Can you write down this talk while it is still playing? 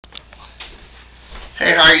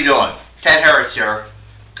Hey, how are you doing? Ted Harris here.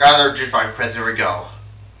 Gather just my friends, here we go.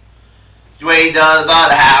 The way he does on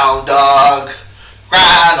the hound dog,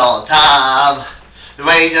 crying all the time. The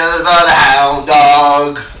way he does on the hound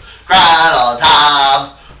dog, crying all the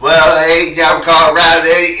time. Well, he ain't never come around,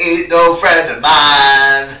 he ain't no friend of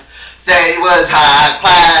mine. Say he was high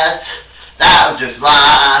class, that was just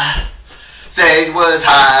lie. Say he was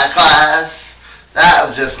high class, that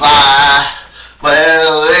was just lie.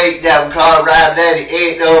 Well, he ain't never come around, and he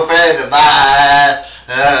ain't no friend of mine.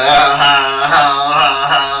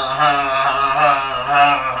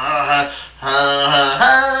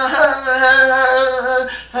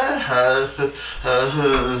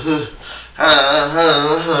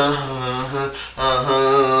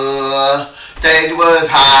 Said he was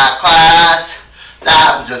high class, that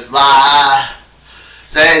was just lie.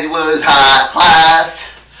 Said he was high class,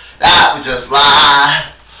 that was just lie.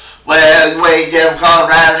 Well, the way he never come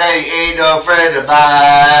around, and he ain't no friend of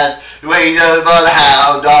mine. The way he does on the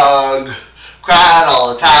hound dog, crying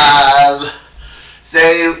all the time.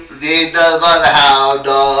 Say he does on the hound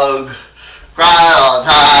dog, crying all the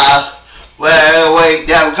time. Well, the way he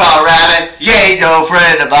never come around, and he ain't no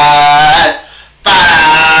friend of mine.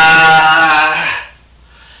 Bye.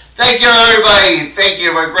 Thank you, everybody. Thank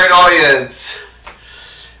you, my great audience.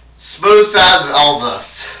 Smooth sounds Elvis.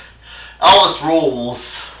 Elvis rules.